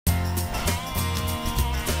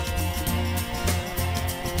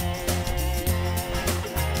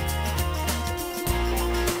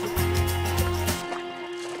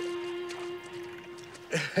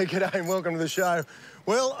G'day and welcome to the show.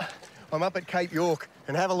 Well, I'm up at Cape York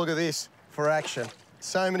and have a look at this for action.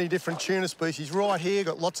 So many different tuna species right here,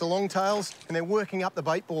 got lots of longtails, and they're working up the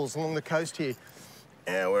bait balls along the coast here.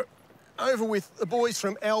 Now, we're over with the boys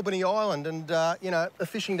from Albany Island and, you know, the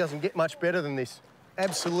fishing doesn't get much better than this.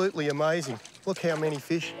 Absolutely amazing. Look how many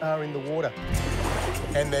fish are in the water.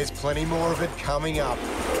 And there's plenty more of it coming up.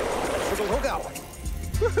 Little hook up.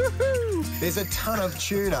 There's a ton of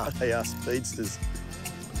tuna. They are speedsters.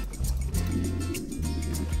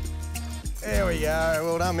 There we go.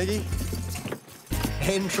 Well done, Mickey.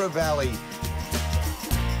 And Trevally.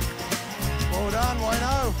 Well done,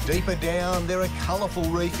 Wayno. Deeper down, there are colourful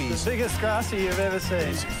reefies. The biggest grassy you've ever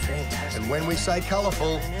seen. Fantastic. And when we say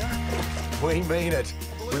colourful, we mean it.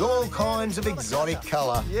 With all kinds of exotic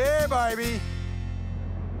colour. Yeah, baby.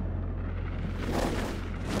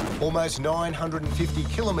 Almost 950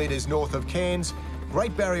 kilometres north of Cairns,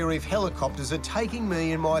 Great Barrier Reef helicopters are taking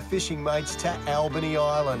me and my fishing mates to Albany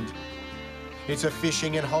Island. It's a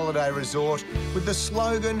fishing and holiday resort with the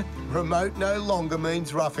slogan, remote no longer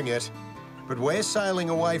means roughing it. But we're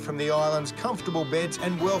sailing away from the island's comfortable beds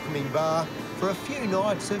and welcoming bar for a few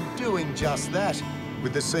nights of doing just that.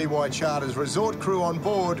 With the CY Charters resort crew on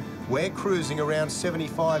board, we're cruising around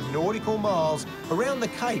 75 nautical miles around the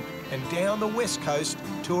Cape and down the west coast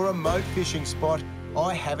to a remote fishing spot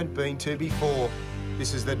I haven't been to before.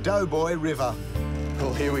 This is the Doughboy River.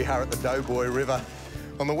 Well, here we are at the Doughboy River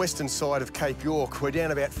on the western side of Cape York. We're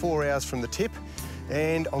down about 4 hours from the tip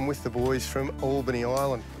and I'm with the boys from Albany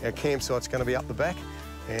Island. Our campsite's going to be up the back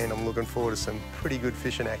and I'm looking forward to some pretty good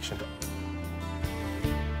fishing action.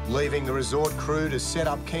 Leaving the resort crew to set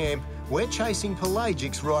up camp, we're chasing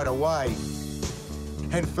pelagics right away.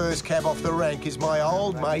 And first cab off the rank is my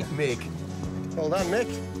old mate, Mick. Well done,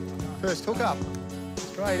 Mick. First hook up.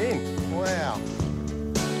 Straight in. Wow.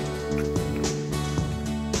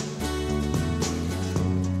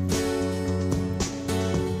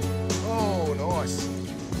 Oh, nice.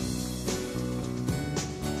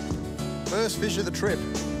 First fish of the trip.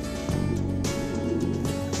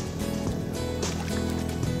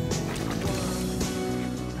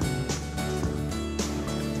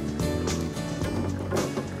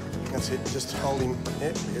 That's it, just hold him.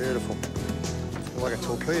 Yeah, beautiful. Like a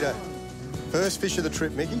torpedo. First fish of the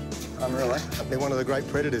trip, Mickey. Unreal, eh? They're one of the great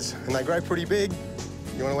predators, and they grow pretty big.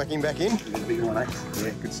 You want to whack him back in? He's a big one, eh? Yeah,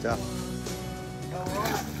 good stuff. All right,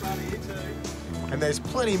 funny, you too. And there's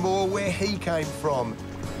plenty more where he came from,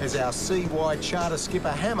 as our CY Charter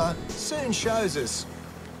skipper Hammer soon shows us.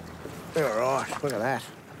 All right, look at that.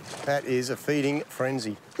 That is a feeding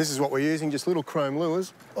frenzy. This is what we're using, just little chrome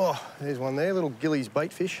lures. Oh, there's one there, little Gillies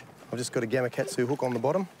bait fish. I've just got a Gamakatsu hook on the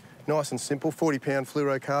bottom. Nice and simple, 40-pound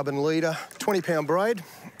fluorocarbon leader, 20-pound braid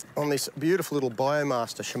on this beautiful little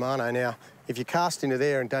Biomaster Shimano. Now, if you cast into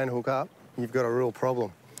there and don't hook up, you've got a real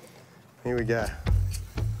problem. Here we go.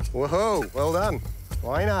 Whoa, well done.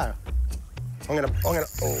 I know. I'm gonna, oh,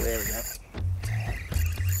 there we go.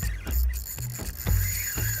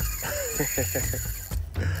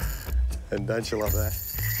 And don't you love that?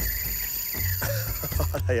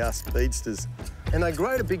 They are speedsters. And they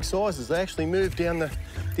grow to big sizes. They actually move down the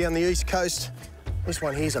east coast. This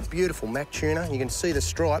one here's a beautiful mac tuna. You can see the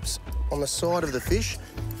stripes on the side of the fish.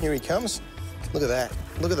 Here he comes. Look at that.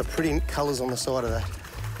 Look at the pretty colours on the side of that.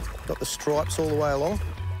 Got the stripes all the way along.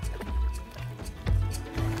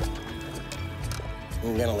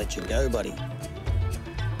 I'm gonna let you go, buddy.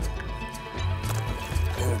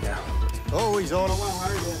 There we go. Oh, he's on. I won't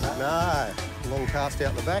worry about that. No, long cast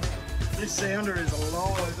out the back. This sounder is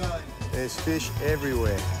alive, eh? There's fish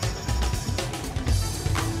everywhere.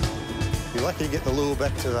 You're lucky to get the lure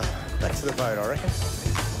back to the boat, I reckon.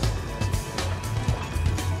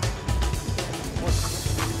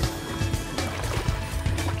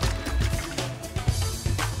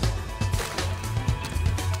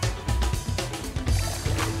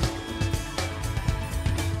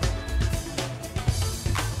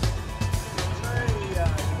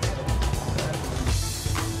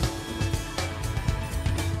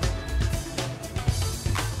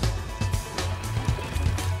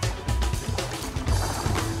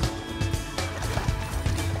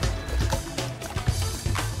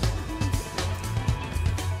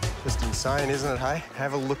 Insane, isn't it, hey?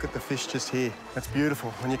 Have a look at the fish just here. That's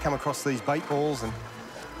beautiful. When you come across these bait balls and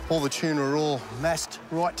all the tuna are all massed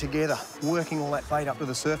right together, working all that bait up to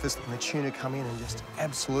the surface, and the tuna come in and just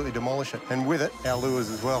absolutely demolish it. And with it, our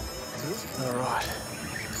lures as well. All right.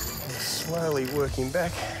 Slowly working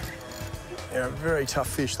back. They're a very tough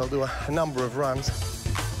fish. They'll do a number of runs.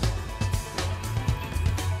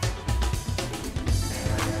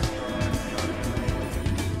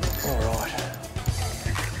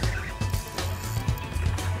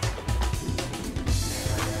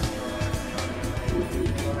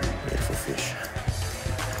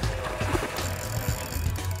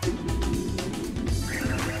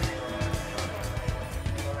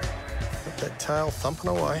 tail thumping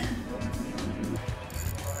away.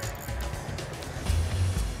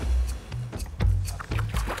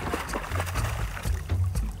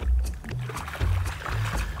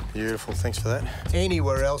 Beautiful, thanks for that.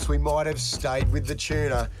 Anywhere else we might have stayed with the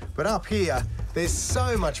tuna, but up here, there's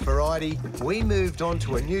so much variety, we moved on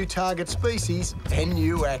to a new target species and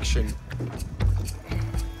new action.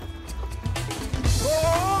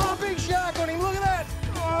 Oh, big shark on him, look at that!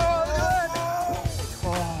 Oh, look at that!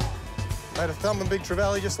 Oh, had a thumping big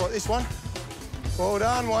trevally just like this one. Well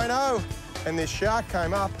done, Wayno. And this shark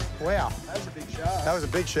came up. Wow. That was a big shark. That was a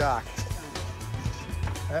big shark.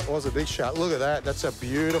 That was a big shark. Look at that. That's a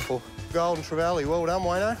beautiful golden trevally. Well done,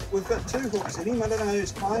 Wayno. We've got 2 hooks in him. I don't know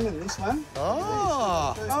who's claiming this one.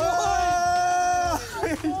 Oh! Oh!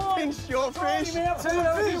 He's pinched your fish.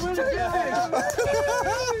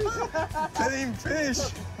 Team fish.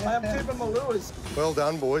 I'm tipping my lures. Well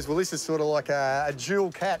done, boys. Well, this is sort of like a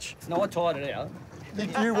dual catch. No, I tied it out.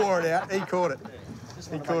 You wore it out. He caught it.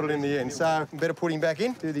 He caught it in the end. So better put him back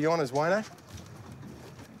in. Do the honours, Wayno.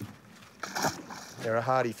 They're a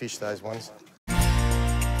hardy fish, those ones.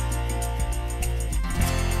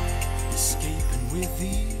 Escaping with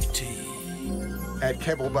E.T. At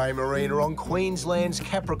Keppel Bay Marina on Queensland's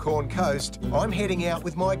Capricorn coast, I'm heading out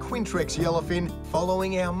with my Quintrex yellowfin,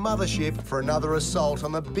 following our mothership for another assault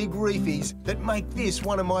on the big reefies that make this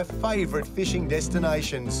one of my favourite fishing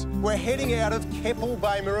destinations. We're heading out of Keppel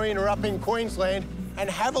Bay Marina up in Queensland, and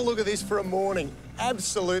have a look at this for a morning.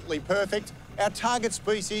 Absolutely perfect. Our target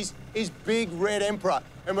species is big red emperor,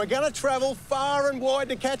 and we're going to travel far and wide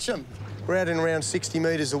to catch them. We're out in around 60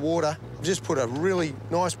 metres of water. I've just put a really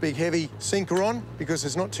nice big heavy sinker on because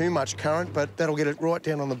there's not too much current, but that'll get it right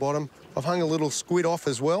down on the bottom. I've hung a little squid off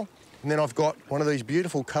as well, and then I've got one of these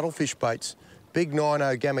beautiful cuttlefish baits, big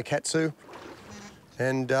 9.0 gamakatsu,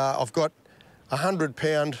 and I've got a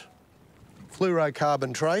 100-pound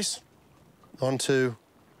fluorocarbon trace onto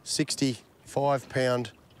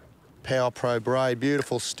 65-pound Power Pro braid.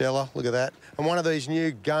 Beautiful Stella, look at that. And one of these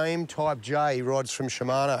new Game Type J rods from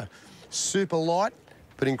Shimano. Super light,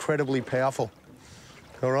 but incredibly powerful.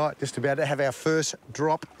 All right, just about to have our first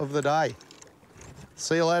drop of the day.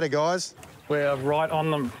 See you later, guys. We're right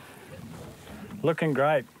on them. Looking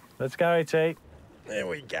great. Let's go, E.T. There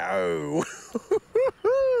we go.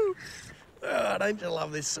 Oh, don't you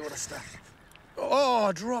love this sort of stuff? Oh,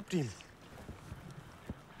 I dropped him.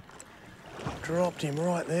 Dropped him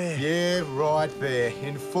right there. Yeah, right there,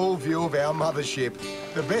 in full view of our mothership.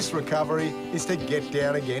 The best recovery is to get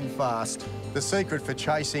down again fast. The secret for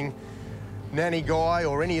chasing Nanny Guy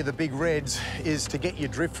or any of the big reds is to get your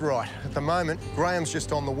drift right. At the moment, Graham's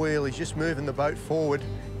just on the wheel. He's just moving the boat forward.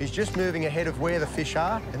 He's just moving ahead of where the fish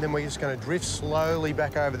are, and then we're just going to drift slowly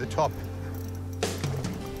back over the top.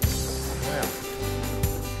 Wow.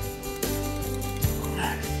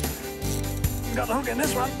 Got the hook in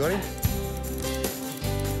this one. Got him?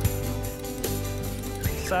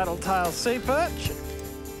 Saddle-tail sea perch.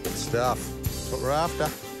 Good stuff. That's what we're after.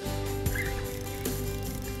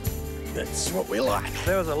 That's what we like.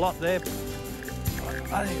 There was a lot there.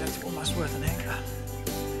 I think that's almost worth an anchor.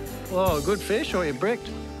 Oh, good fish, or you bricked?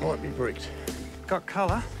 Might be bricked. Got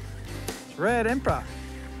colour. It's red emperor.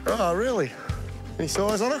 Oh, really? Any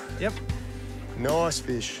size on it? Yep. Nice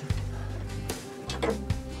fish.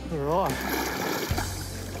 All right.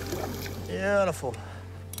 Beautiful.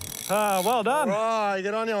 Ah, well done. Right,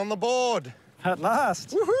 get on you on the board. At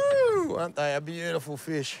last. Woohoo! Aren't they a beautiful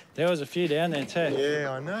fish? There was a few down there too.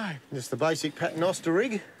 Yeah, I know. Just the basic paternoster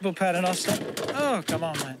rig. Little paternoster. Oh, come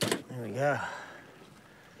on, mate. There we go.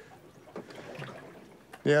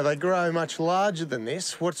 Now, they grow much larger than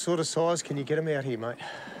this. What sort of size can you get them out here, mate?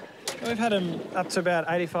 We've had them up to about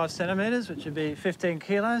 85 centimetres, which would be 15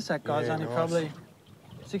 kilos. That guy's Yeah, only nice. probably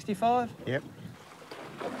 65. Yep.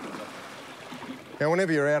 Now,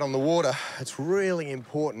 whenever you're out on the water, it's really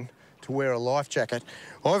important to wear a life jacket.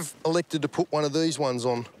 I've elected to put one of these ones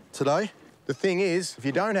on today. The thing is, if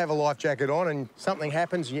you don't have a life jacket on and something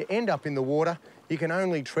happens and you end up in the water, you can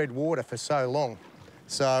only tread water for so long.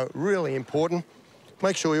 So, really important.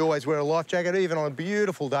 Make sure you always wear a life jacket, even on a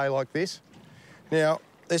beautiful day like this. Now,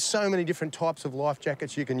 there's so many different types of life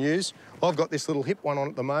jackets you can use. I've got this little hip one on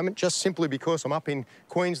at the moment, just simply because I'm up in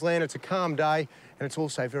Queensland. It's a calm day and it's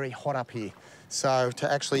also very hot up here. So to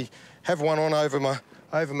actually have one on over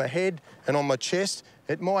my head and on my chest,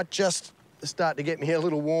 it might just start to get me a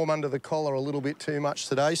little warm under the collar a little bit too much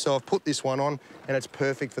today. So I've put this one on and it's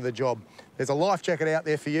perfect for the job. There's a life jacket out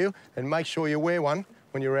there for you, and make sure you wear one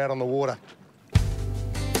when you're out on the water.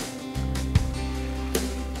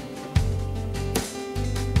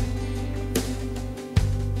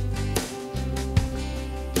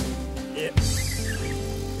 Yep.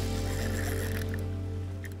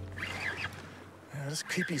 just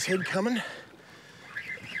keep his head coming.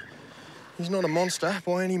 He's not a monster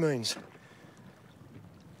by any means.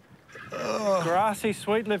 Oh, Grassy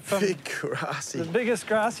sweetlip from big grassy. the biggest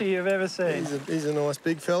grassy you've ever seen. He's a nice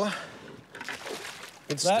big fella.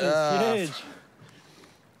 Good That stuff. is huge.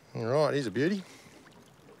 All right, he's a beauty.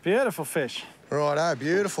 Beautiful fish. Righto,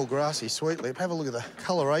 beautiful grassy sweetlip. Have a look at the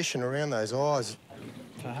coloration around those eyes.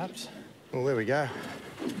 Perhaps. Well, there we go.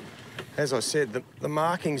 As I said, the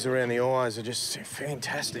markings around the eyes are just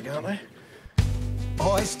fantastic, aren't they?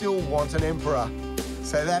 I still want an emperor,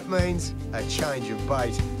 so that means a change of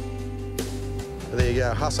bait. There you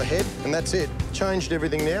go, huss ahead, and that's it. Changed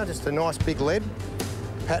everything now, just a nice big lead,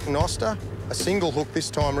 pattern oster, a single hook this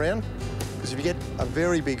time round, because if you get a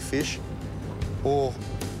very big fish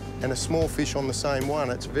and a small fish on the same one,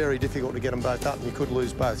 it's very difficult to get them both up and you could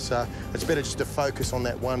lose both. So it's better just to focus on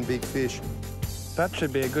that one big fish. That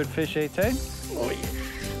should be a good fish, ET. Oh, yeah.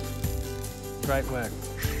 Great work.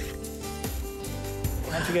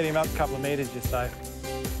 Once you get him up a couple of metres, you're safe.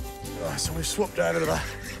 Right, so we've swapped over to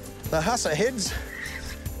the husser heads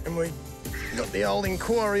and we got the old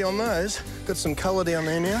inquiry on those. Got some colour down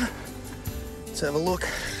there now. Let's have a look.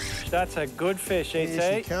 That's a good fish, ET.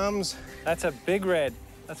 Here she comes. That's a big red.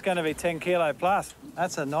 That's going to be 10 kilo plus.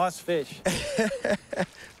 That's a nice fish.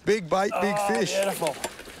 Big bait, big fish. Beautiful.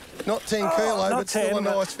 Not 10 kilo, not but still 10, a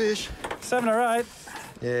but- nice fish. 7 or 8.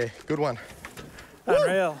 Yeah, good one.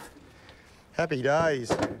 Unreal. Happy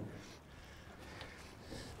days.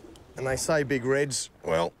 And they say big reds,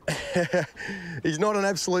 well, he's not an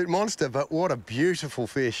absolute monster, but what a beautiful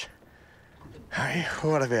fish. Hey,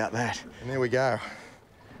 what about that? And there we go.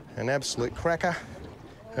 An absolute cracker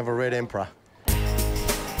of a red emperor.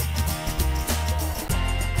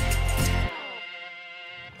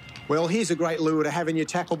 Well, here's a great lure to have in your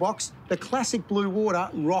tackle box, the classic blue water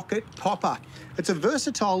rocket popper. It's a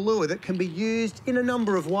versatile lure that can be used in a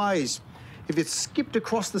number of ways. If it's skipped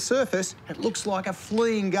across the surface, it looks like a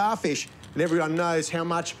fleeing garfish, and everyone knows how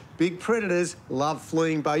much big predators love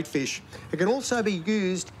fleeing baitfish. It can also be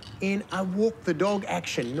used in a walk the dog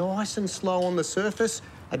action, nice and slow on the surface,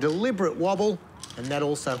 a deliberate wobble, and that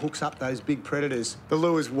also hooks up those big predators. The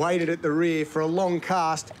lure's weighted at the rear for a long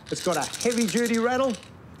cast. It's got a heavy-duty rattle.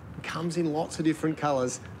 Comes in lots of different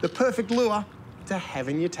colours. The perfect lure to have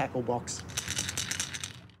in your tackle box.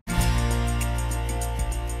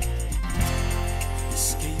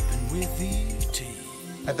 Escaping with ET.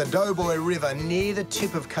 At the Doughboy River near the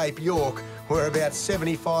tip of Cape York, we're about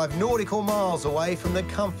 75 nautical miles away from the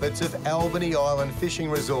comforts of Albany Island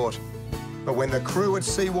Fishing Resort. But when the crew at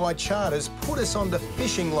CY Charters put us onto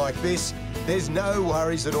fishing like this, there's no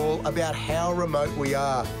worries at all about how remote we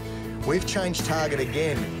are. We've changed target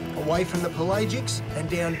again, away from the pelagics and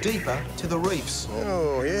down deeper to the reefs.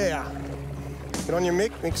 Oh, yeah. Get on your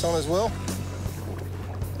Mick. Mick's on as well.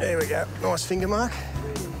 There we go. Nice finger mark.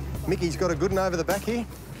 Mickey's got a good one over the back here.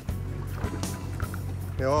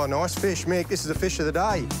 Oh, nice fish, Mick. This is the fish of the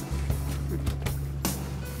day.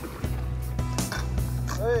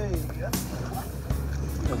 Hey,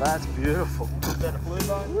 that's beautiful. Is that a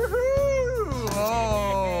bluebone? Woohoo!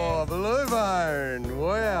 Oh, bluebone.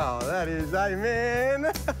 Wow, that is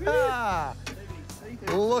amen.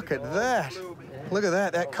 Look at that. Look at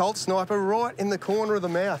that. That Colt sniper right in the corner of the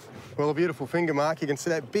mouth. Well, a beautiful finger mark. You can see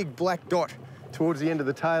that big black dot towards the end of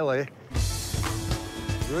the tail there.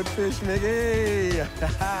 Good fish, Mickey.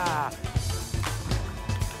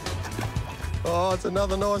 Oh, it's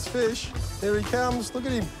another nice fish. Here he comes. Look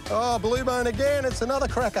at him. Oh, bluebone again. It's another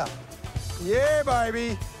cracker. Yeah,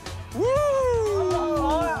 baby. Woo!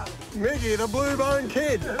 Oh, Mickey, the bluebone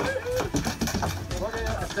kid. look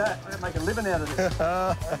at that. We're make a living out of this.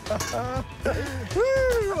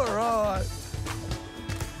 Woo! All right.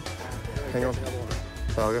 Hang on.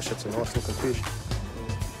 Oh, gosh, that's a nice looking fish.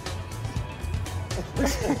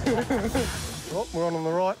 Oh, we're on the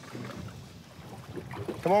right.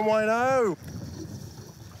 Come on, Wayno.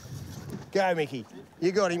 Go, Mickey.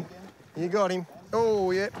 You got him. You got him.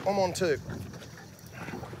 Oh, yeah, I'm on too.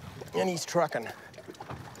 And he's trucking.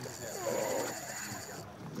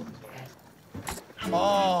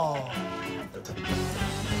 Oh.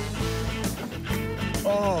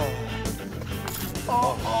 Oh.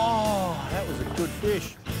 Oh, that was a good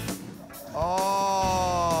fish.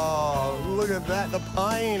 Oh, look at that, the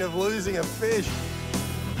pain of losing a fish.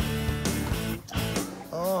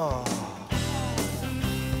 Oh.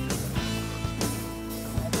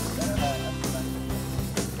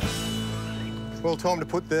 Well, time to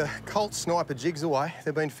put the Colt sniper jigs away.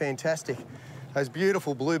 They've been fantastic. Those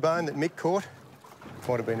beautiful bluebone that Mick caught.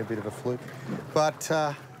 Might have been a bit of a fluke, but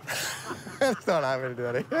it's not having to do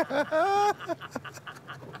it.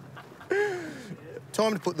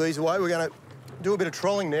 time to put these away. We're going to do a bit of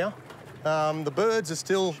trolling now. The birds are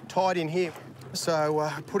still tied in here.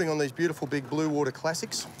 So putting on these beautiful big blue water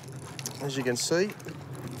classics. As you can see,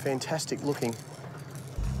 fantastic looking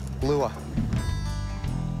lure.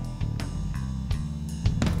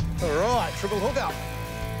 All right, triple hook up.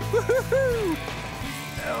 Woohoo!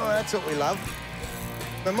 Oh, that's what we love.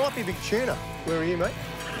 There might be big tuna. Where are you, mate?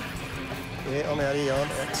 Yeah, I'm out here on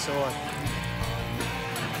that side.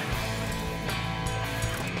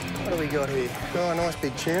 What do we got here? Oh, nice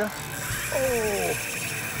big tuna. Oh,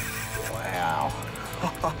 wow.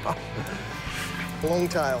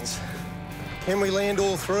 Longtails. Can we land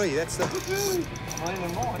all three? That's the... Mine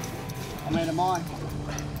and mine. I mean, a mine.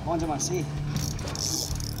 Mine's on my sea.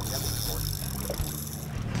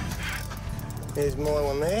 There's my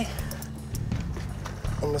one there.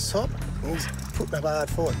 On the top. He's putting up hard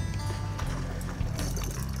for it.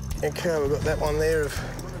 Okay, we've got that one there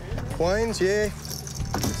of Wayne's, yeah.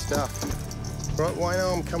 Good stuff. Right, Wayne,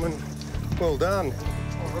 I'm coming. Well done.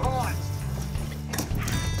 All right.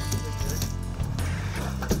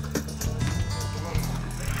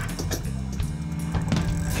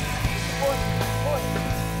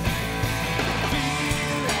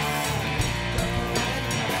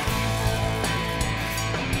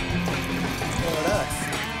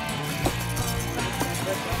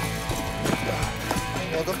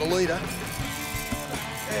 I've got the leader.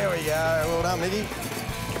 There we go. Well done, Miggy.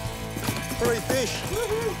 3 fish.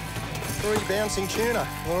 3 bouncing tuna.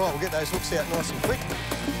 All right, we'll get those hooks out nice and quick.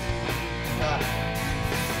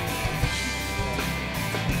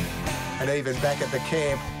 And even back at the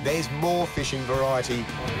camp, there's more fishing variety.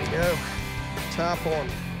 There we go. Tarpon.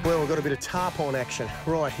 Well, we've got a bit of tarpon action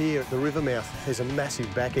right here at the river mouth. There's a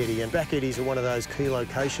massive back eddy, and back eddies are one of those key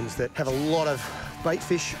locations that have a lot of bait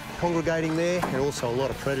fish congregating there, and also a lot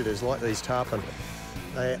of predators like these tarpon.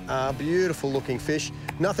 They are beautiful looking fish.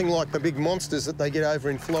 Nothing like the big monsters that they get over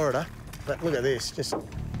in Florida, but look at this, just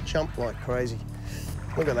chump like crazy.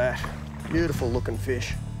 Look at that, beautiful looking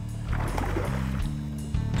fish.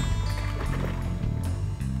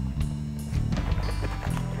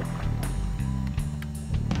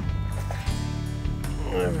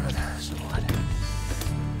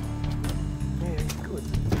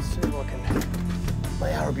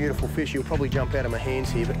 They are a beautiful fish. You'll probably jump out of my hands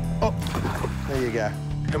here, but oh, there you go.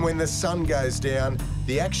 And when the sun goes down,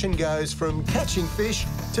 the action goes from catching fish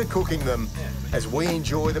to cooking them, as we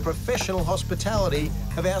enjoy the professional hospitality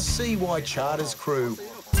of our CY Charters crew.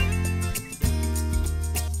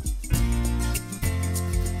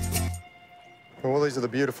 Well, these are the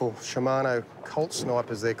beautiful Shimano Colt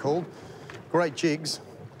snipers, they're called. Great jigs.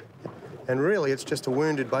 And really, it's just a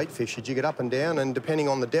wounded bait fish. You jig it up and down, and depending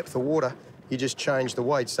on the depth of water, you just change the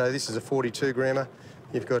weight. So this is a 42 grammer.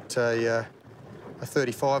 You've got a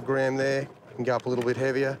 35 gram there. You can go up a little bit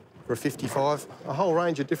heavier for a 55. A whole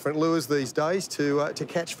range of different lures these days to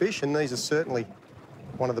catch fish, and these are certainly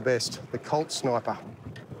one of the best. The Colt Sniper.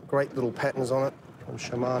 Great little patterns on it from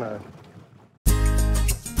Shimano.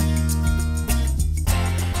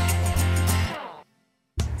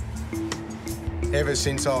 Ever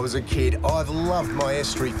since I was a kid, I've loved my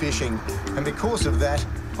estuary fishing, and because of that,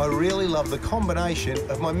 I really love the combination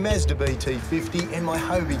of my Mazda BT50 and my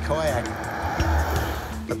Hobie kayak.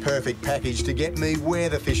 The perfect package to get me where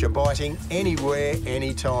the fish are biting, anywhere,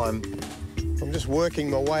 anytime. I'm just working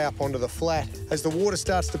my way up onto the flat. As the water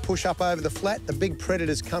starts to push up over the flat, the big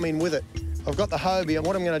predators come in with it. I've got the Hobie, and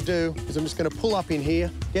what I'm going to do is I'm just going to pull up in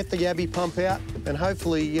here, get the yabby pump out, and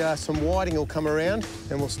hopefully some whiting will come around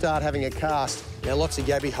and we'll start having a cast. Now, lots of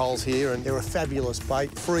yabby holes here, and they're a fabulous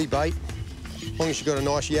bait, free bait, as long as you've got a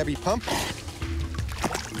nice yabby pump.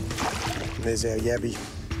 And there's our yabby.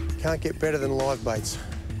 Can't get better than live baits,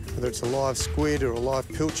 whether it's a live squid or a live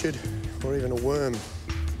pilchard or even a worm.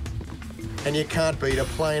 And you can't beat a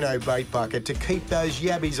Plano bait bucket to keep those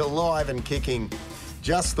yabbies alive and kicking,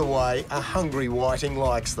 just the way a hungry whiting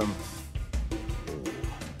likes them.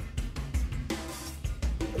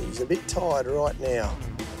 He's a bit tired right now.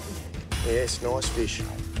 Yes, nice fish.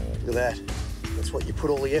 Look at that. That's what you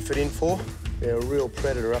put all the effort in for. They're a real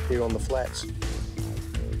predator up here on the flats.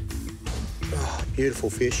 Oh,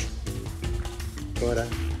 beautiful fish. Righto.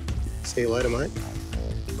 See you later, mate.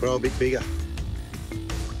 Grow a bit bigger.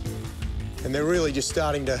 And they're really just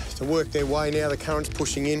starting to work their way now. The current's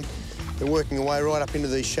pushing in. They're working their way right up into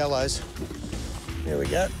these shallows. There we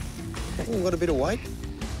go. We've got a bit of weight.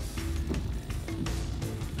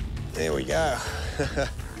 There we go.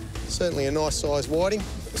 Certainly a nice sized whiting.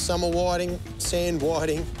 Summer whiting, sand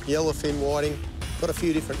whiting, yellowfin whiting. Got a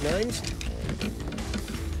few different names.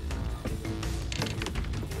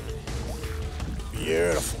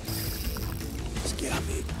 Beautiful. Let's get up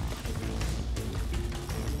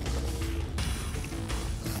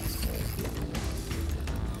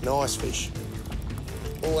Nice fish.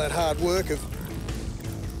 All that hard work of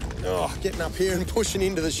getting up here and pushing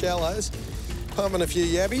into the shallows, pumping a few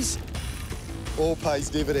yabbies, all pays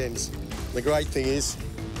dividends. The great thing is,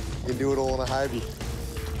 you can do it all on a hobie.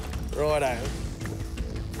 Righto.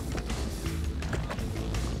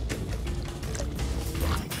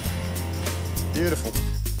 Beautiful.